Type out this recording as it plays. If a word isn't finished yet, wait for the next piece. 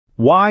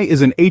Why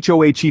is an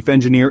HOA chief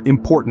engineer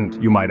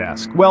important, you might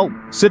ask? Well,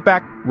 sit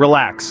back,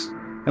 relax,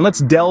 and let's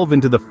delve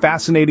into the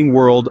fascinating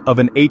world of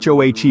an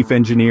HOA chief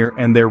engineer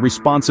and their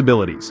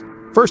responsibilities.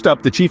 First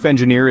up, the chief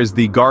engineer is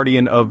the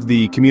guardian of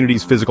the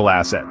community's physical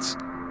assets.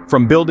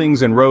 From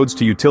buildings and roads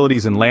to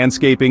utilities and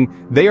landscaping,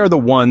 they are the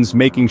ones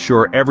making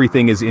sure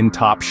everything is in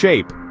top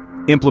shape,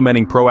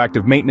 implementing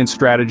proactive maintenance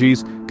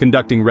strategies,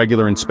 conducting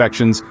regular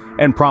inspections,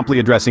 and promptly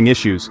addressing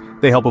issues.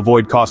 They help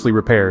avoid costly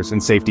repairs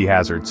and safety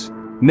hazards.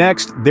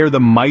 Next, they're the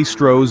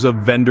maestros of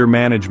vendor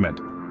management.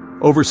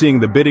 Overseeing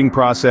the bidding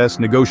process,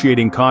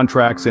 negotiating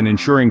contracts, and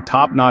ensuring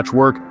top-notch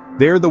work,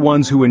 they're the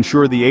ones who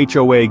ensure the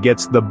HOA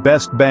gets the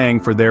best bang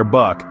for their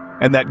buck,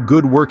 and that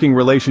good working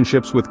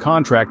relationships with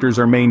contractors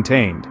are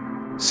maintained.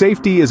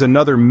 Safety is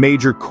another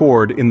major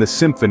chord in the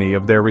symphony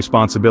of their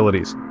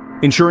responsibilities.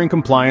 Ensuring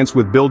compliance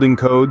with building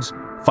codes,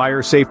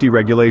 fire safety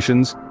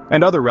regulations,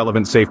 and other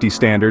relevant safety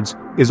standards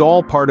is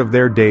all part of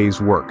their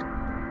day's work.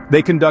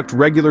 They conduct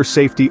regular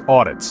safety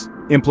audits,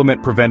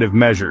 implement preventive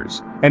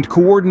measures, and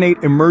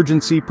coordinate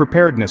emergency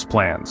preparedness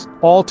plans,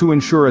 all to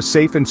ensure a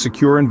safe and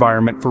secure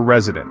environment for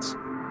residents.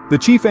 The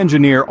chief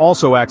engineer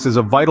also acts as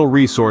a vital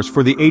resource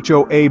for the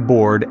HOA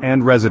board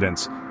and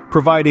residents,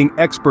 providing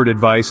expert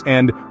advice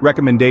and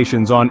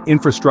recommendations on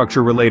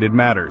infrastructure-related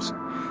matters.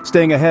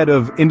 Staying ahead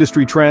of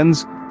industry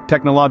trends,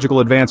 technological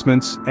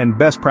advancements, and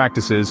best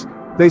practices,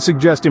 they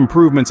suggest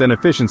improvements and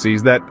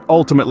efficiencies that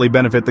ultimately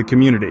benefit the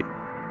community.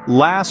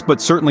 Last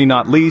but certainly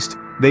not least,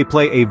 they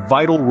play a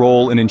vital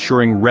role in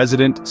ensuring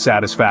resident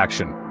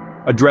satisfaction.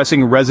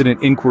 Addressing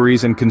resident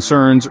inquiries and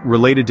concerns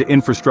related to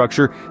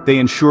infrastructure, they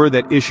ensure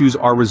that issues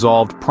are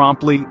resolved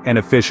promptly and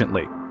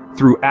efficiently.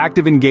 Through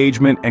active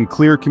engagement and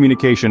clear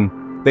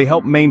communication, they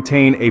help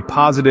maintain a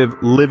positive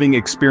living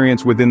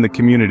experience within the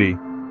community.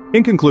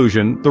 In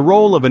conclusion, the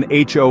role of an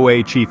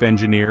HOA chief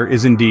engineer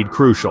is indeed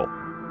crucial.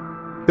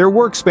 Their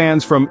work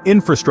spans from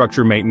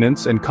infrastructure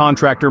maintenance and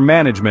contractor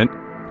management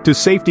to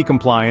safety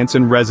compliance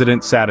and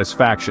resident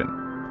satisfaction,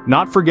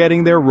 not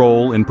forgetting their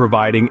role in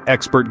providing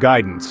expert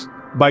guidance.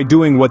 By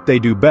doing what they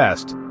do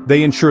best,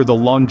 they ensure the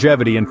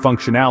longevity and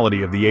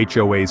functionality of the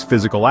HOA's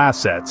physical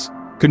assets,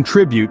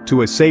 contribute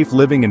to a safe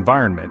living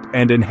environment,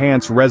 and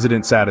enhance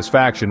resident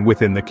satisfaction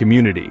within the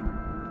community.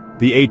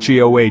 The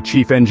HOA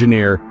chief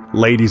engineer,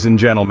 ladies and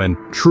gentlemen,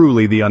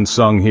 truly the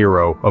unsung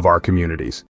hero of our communities.